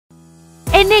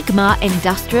Enigma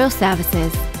Industrial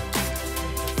Services,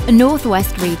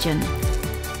 Northwest Region.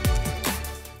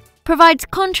 Provides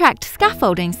contract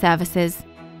scaffolding services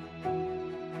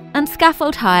and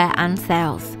scaffold hire and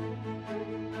sales.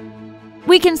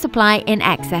 We can supply in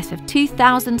excess of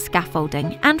 2,000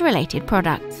 scaffolding and related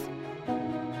products.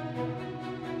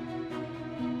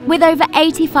 With over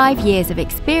 85 years of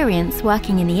experience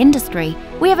working in the industry,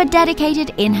 we have a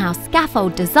dedicated in-house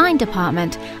scaffold design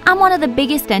department and one of the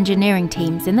biggest engineering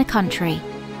teams in the country.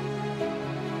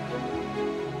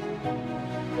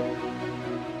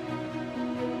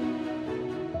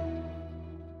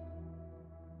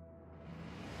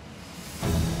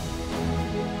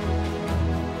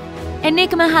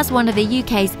 Enigma has one of the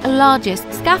UK's largest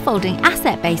scaffolding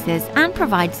asset bases and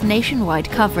provides nationwide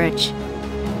coverage.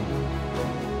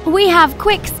 We have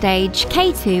Kwikstage,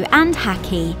 K2 and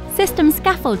HAKI system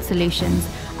scaffold solutions,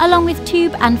 along with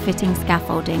tube and fitting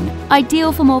scaffolding,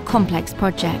 ideal for more complex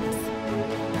projects.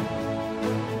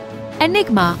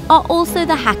 Enigma are also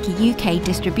the HAKI UK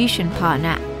distribution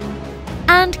partner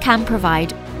and can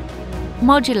provide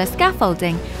modular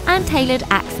scaffolding and tailored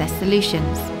access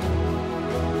solutions.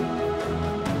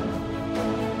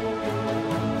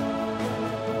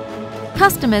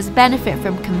 Customers benefit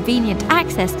from convenient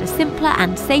access to simpler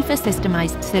and safer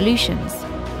systemised solutions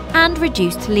and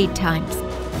reduced lead times.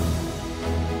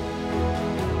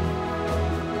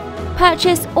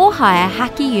 Purchase or hire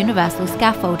HAKI Universal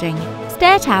Scaffolding,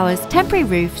 stair towers, temporary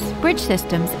roofs, bridge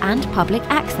systems and public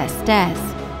access stairs.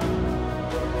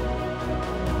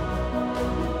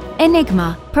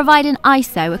 Enigma provide an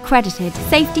ISO accredited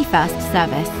safety first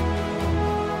service.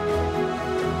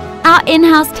 Our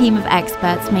in-house team of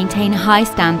experts maintain high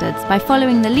standards by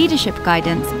following the leadership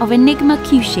guidance of Enigma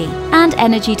QC and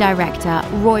Energy Director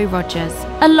Roy Rogers,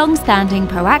 a long-standing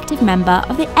proactive member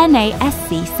of the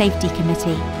NASC Safety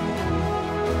Committee.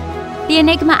 The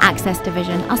Enigma Access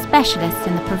Division are specialists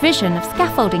in the provision of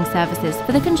scaffolding services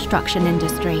for the construction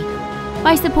industry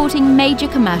by supporting major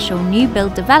commercial new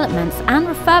build developments and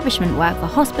refurbishment work for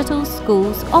hospitals,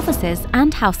 schools, offices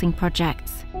and housing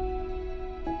projects.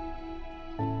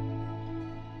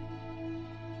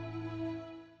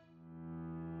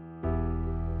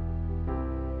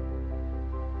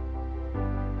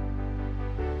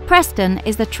 Preston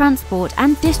is the transport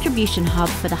and distribution hub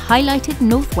for the highlighted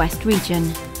Northwest region.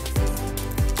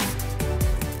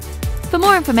 For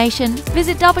more information,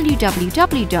 visit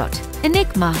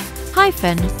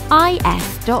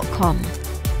www.enigma-is.com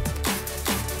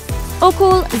or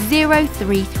call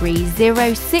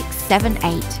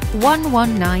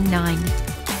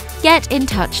 0330-678-1199. Get in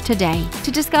touch today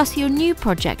to discuss your new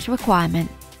project requirement.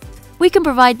 We can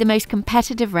provide the most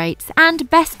competitive rates and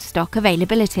best stock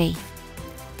availability.